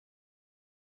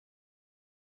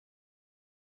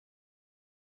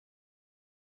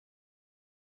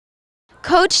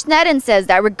Coach Sneddon says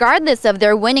that regardless of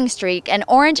their winning streak and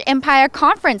Orange Empire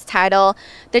Conference title,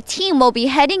 the team will be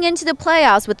heading into the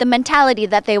playoffs with the mentality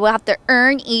that they will have to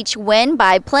earn each win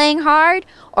by playing hard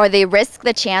or they risk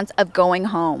the chance of going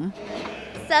home.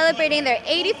 Celebrating their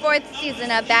 84th season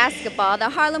of basketball, the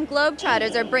Harlem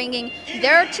Globetrotters are bringing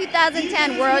their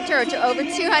 2010 World Tour to over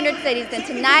 200 cities, and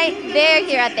tonight they're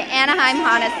here at the Anaheim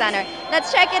Honda Center.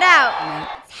 Let's check it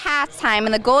out. It's halftime,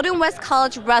 and the Golden West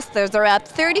College Rustlers are up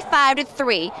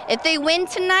 35-3. If they win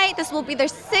tonight, this will be their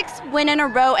 6th win in a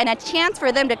row and a chance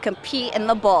for them to compete in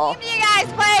the bowl. Who do you guys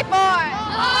play for? The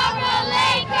Harlem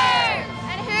Lakers!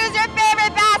 And who's your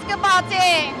favorite basketball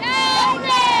team?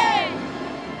 Golden!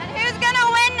 Who's gonna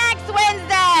win next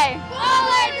Wednesday?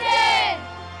 Fullerton!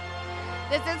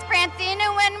 This is Francyne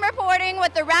Nguyen reporting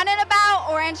with the Roundabout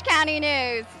Orange County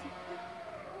News.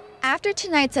 After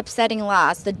tonight's upsetting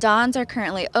loss, the Dons are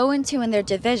currently 0-2 in their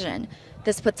division.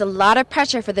 This puts a lot of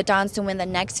pressure for the Dons to win the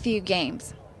next few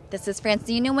games. This is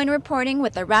Francyne Nguyen reporting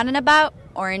with the Roundabout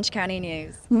Orange County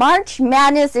News. March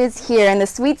Madness is here and the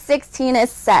Sweet 16 is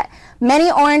set.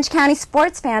 Many Orange County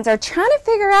sports fans are trying to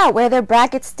figure out where their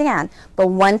brackets stand. But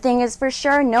one thing is for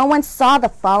sure, no one saw the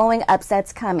following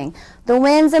upsets coming. The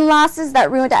wins and losses that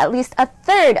ruined at least a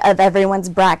third of everyone's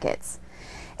brackets.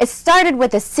 It started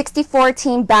with a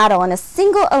 64-team battle in a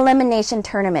single elimination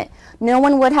tournament. No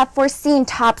one would have foreseen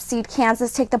top seed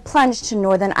Kansas take the plunge to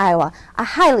Northern Iowa, a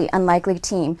highly unlikely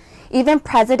team. Even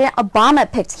President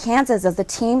Obama picked Kansas as the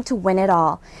team to win it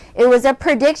all. It was a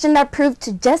prediction that proved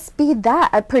to just be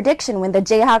that, a prediction when the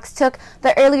Jayhawks took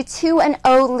the early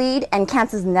 2-0 lead and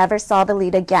Kansas never saw the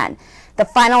lead again. The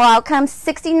final outcome,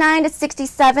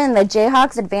 69-67, the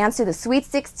Jayhawks advanced to the Sweet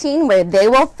 16 where they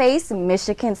will face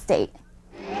Michigan State.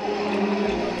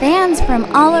 Fans from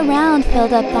all around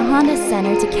filled up the Honda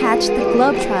Center to catch the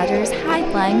Globetrotters'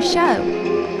 high-flying show.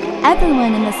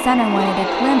 Everyone in the center wanted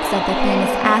a glimpse of the famous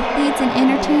athletes and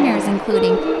entertainers,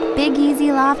 including Big Easy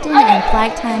Lofton and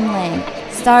Flight Time Lang,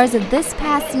 stars of this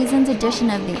past season's edition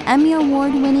of the Emmy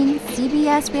Award-winning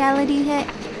CBS reality hit,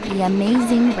 The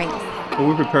Amazing Race. Well,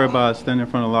 we prepare by standing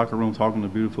in front of the locker room talking to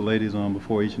beautiful ladies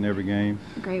before each and every game.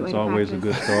 Great way it's to always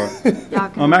practice. A good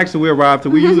start. Actually, we arrive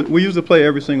we usually play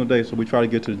every single day, so we try to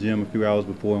get to the gym a few hours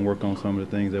before and work on some of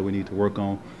the things that we need to work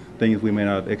on, things we may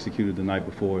not have executed the night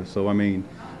before. So, I mean,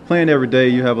 playing every day,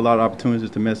 you have a lot of opportunities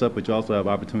to mess up, but you also have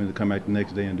opportunities to come back the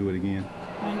next day and do it again.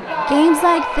 Games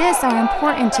like this are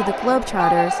important to the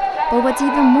Globetrotters, but what's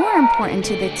even more important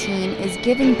to the team is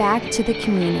giving back to the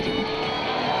community.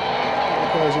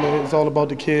 Because, it's all about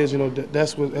the kids.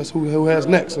 That's who has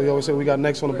next. So you always say we got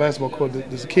next on the basketball court.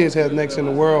 The kids have next in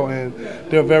the world, and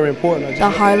they're very important. The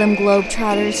Harlem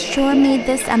Globetrotters sure made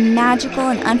this a magical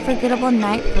and unforgettable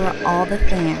night for all the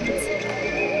fans.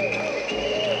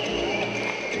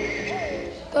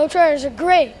 Globetrotters are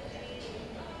great.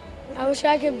 I wish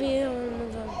I could be one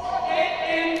of them.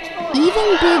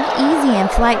 Even Big Easy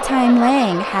and Flight Time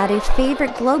Lang had a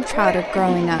favorite Globetrotter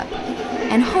growing up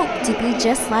and hoped to be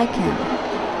just like him.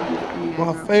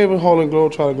 My favorite Harlem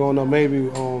Globetrotter growing up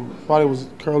probably was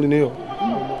Curly Neal.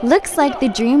 Looks like the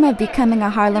dream of becoming a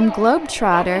Harlem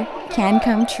Globetrotter can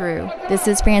come true. This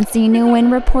is Francyne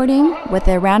Nguyen reporting with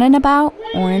the Roundabout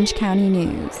Orange County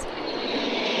News.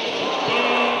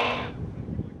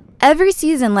 Every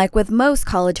season, like with most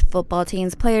college football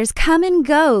teams, players come and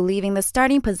go, leaving the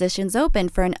starting positions open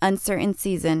for an uncertain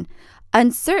season.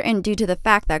 Uncertain due to the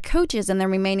fact that coaches and the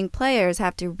remaining players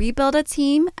have to rebuild a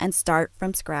team and start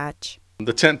from scratch.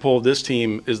 The tentpole of this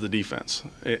team is the defense.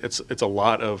 It's a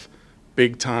lot of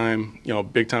big time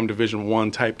Division I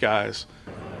type guys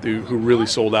who really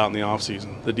sold out in the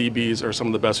offseason. The DBs are some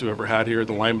of the best we've ever had here.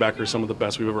 The linebackers are some of the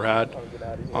best we've ever had.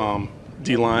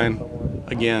 D-line,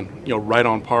 again, right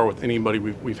on par with anybody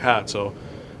we've had. So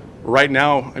right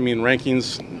now,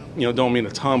 rankings, don't mean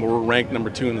a ton, but we're ranked number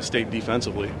 2 in the state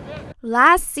defensively.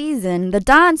 Last season, the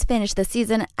Dons finished the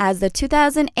season as the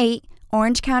 2008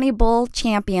 Orange County Bowl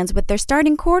champions with their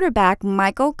starting quarterback,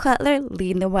 Michael Cutler,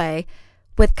 leading the way.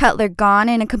 With Cutler gone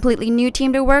and a completely new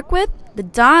team to work with, the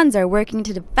Dons are working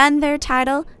to defend their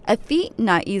title, a feat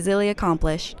not easily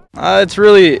accomplished. It's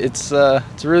a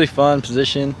really fun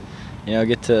position.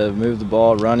 Get to move the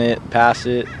ball, run it, pass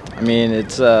it.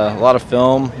 It's a lot of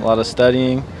film, a lot of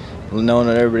studying, knowing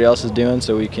what everybody else is doing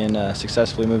so we can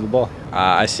successfully move the ball.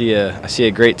 I see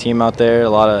a great team out there, a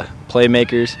lot of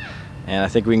playmakers, and I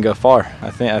think we can go far. I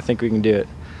think we can do it.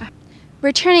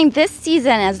 Returning this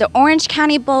season as the Orange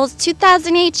County Bowl's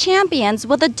 2008 champions,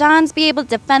 will the Dons be able to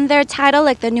defend their title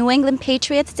like the New England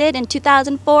Patriots did in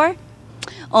 2004?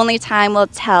 Only time will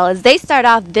tell as they start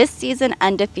off this season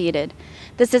undefeated.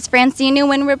 This is Francyne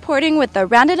Nguyen reporting with the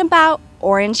Roundabout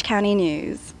Orange County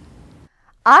News.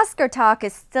 Oscar talk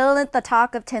is still at the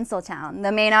talk of Tinseltown.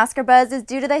 The main Oscar buzz is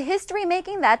due to the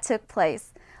history-making that took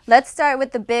place. Let's start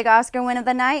with the big Oscar win of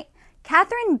the night.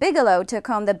 Kathryn Bigelow took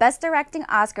home the Best Directing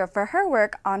Oscar for her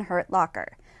work on Hurt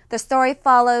Locker. The story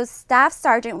follows Staff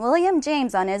Sergeant William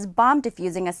James on his bomb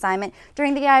defusing assignment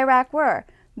during the Iraq War.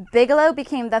 Bigelow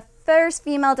became the first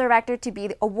female director to be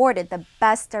awarded the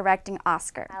Best Directing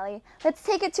Oscar. Let's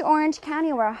take it to Orange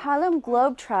County, where Harlem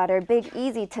Globetrotter Big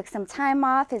Easy took some time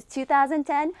off his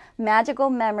 2010 Magical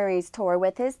Memories tour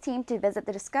with his team to visit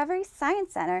the Discovery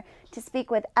Science Center to speak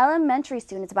with elementary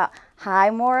students about high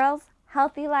morals,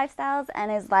 healthy lifestyles,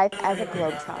 and his life as a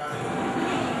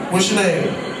Globetrotter. What's your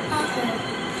name?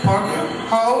 Parker.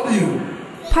 How old are you?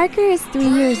 Parker is 3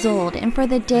 years old, and for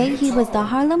the day he was the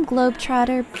Harlem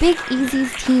Globetrotter Big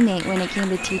Easy's teammate when it came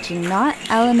to teaching not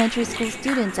elementary school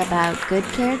students about good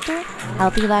character,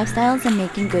 healthy lifestyles, and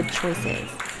making good choices.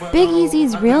 Big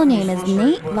Easy's real name is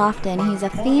Nate Lofton. He's a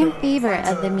fan favorite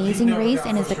of The Amazing Race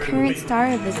and is the current star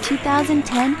of the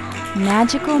 2010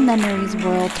 Magical Memories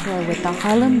World Tour with the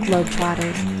Harlem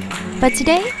Globetrotters. But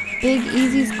today, Big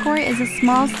Easy's court is a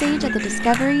small stage at the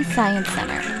Discovery Science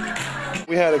Center.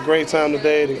 We had a great time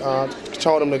today.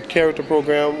 Taught them the character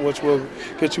program, which will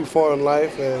get you far in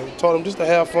life, and taught them just to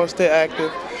have fun, stay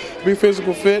active, be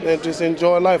physical fit, and just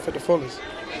enjoy life at the fullest.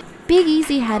 Big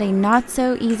Easy had a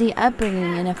not-so-easy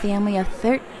upbringing in a family of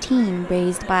 13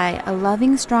 raised by a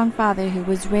loving, strong father who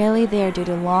was rarely there due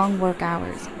to long work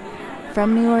hours.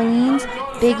 From New Orleans,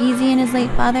 Big Easy and his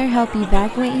late father helped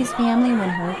evacuate his family when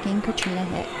Hurricane Katrina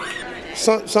hit.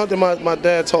 Something my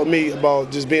dad taught me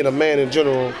about just being a man in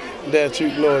general, that you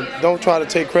know, don't try to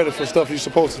take credit for stuff you're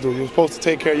supposed to do. You're supposed to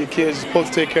take care of your kids, you're supposed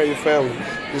to take care of your family.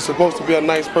 You're supposed to be a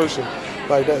nice person.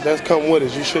 Like that's come with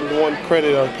it. You shouldn't want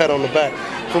credit or a pat on the back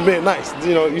for being nice.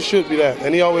 You know, you should be that.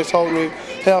 And he always told me,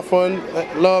 have fun,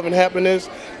 love and happiness,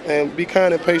 and be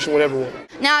kind and patient with everyone.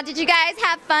 Now, did you guys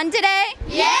have fun today?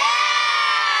 Yeah!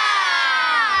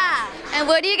 And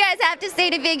what do you guys have to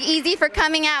say to Big Easy for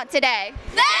coming out today?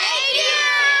 Thank you!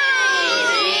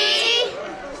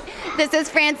 This is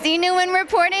Francyne Nguyen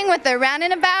reporting with the Round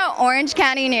and About Orange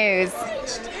County News.